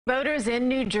Voters in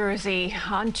New Jersey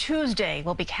on Tuesday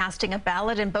will be casting a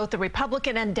ballot in both the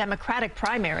Republican and Democratic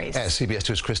primaries. As CBS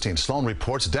 2's Christine Sloan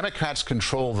reports, Democrats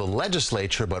control the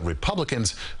legislature, but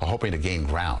Republicans are hoping to gain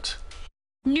ground.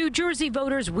 New Jersey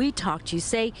voters we talked to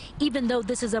say even though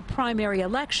this is a primary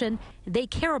election, they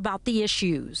care about the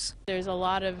issues. There's a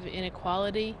lot of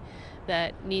inequality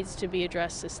that needs to be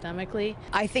addressed systemically.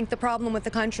 I think the problem with the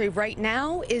country right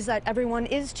now is that everyone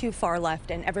is too far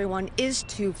left and everyone is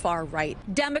too far right.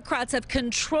 Democrats have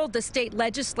controlled the state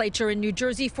legislature in New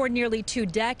Jersey for nearly 2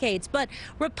 decades, but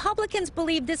Republicans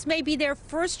believe this may be their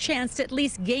first chance to at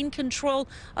least gain control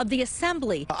of the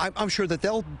assembly. I'm sure that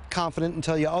they'll be confident and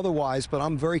tell you otherwise, but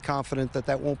I'm very confident that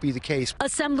that won't be the case.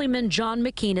 Assemblyman John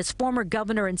McKean is former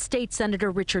governor and state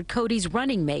senator Richard Cody's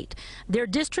running mate. Their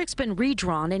district's been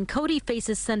redrawn, and Cody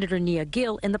faces Senator Nia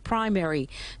Gill in the primary.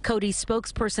 Cody's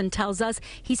spokesperson tells us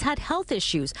he's had health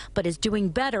issues, but is doing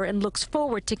better and looks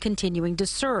forward to continuing to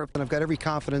serve. And I've got every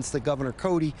confidence that Governor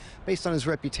Cody, based on his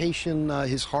reputation,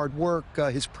 his hard work,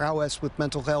 his prowess with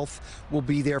mental health, will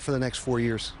be there for the next 4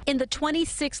 years. In the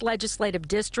 26th legislative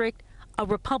district, a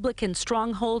Republican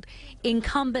stronghold,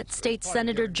 incumbent state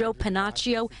senator Joe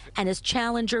Panaccio and his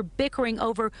challenger bickering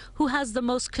over who has the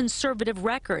most conservative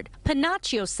record.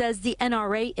 Panaccio says the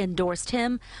NRA endorsed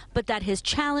him, but that his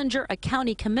challenger, a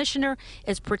county commissioner,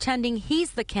 is pretending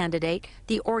he's the candidate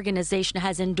the organization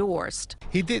has endorsed.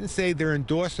 He didn't say they're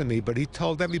endorsing me, but he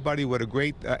told everybody what a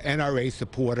great NRA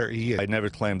supporter he is. I never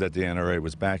claimed that the NRA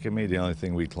was backing me. The only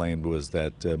thing we claimed was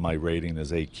that my rating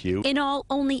is AQ. In all,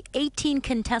 only 18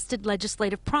 contested legislative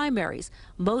primaries,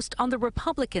 most on the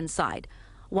Republican side.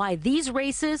 Why these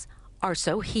races are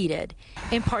so heated.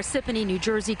 In Parsippany, New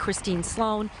Jersey, Christine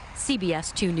Sloan,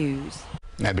 CBS 2 News.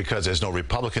 And because there's no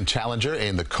Republican challenger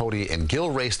in the Cody and Gill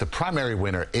race, the primary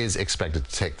winner is expected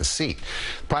to take the seat.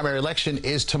 The primary election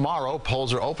is tomorrow.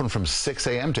 Polls are open from 6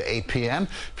 a.m. to 8 p.m.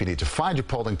 If you need to find your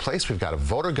polling place, we've got a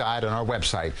voter guide on our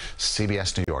website,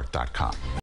 cbsnewyork.com.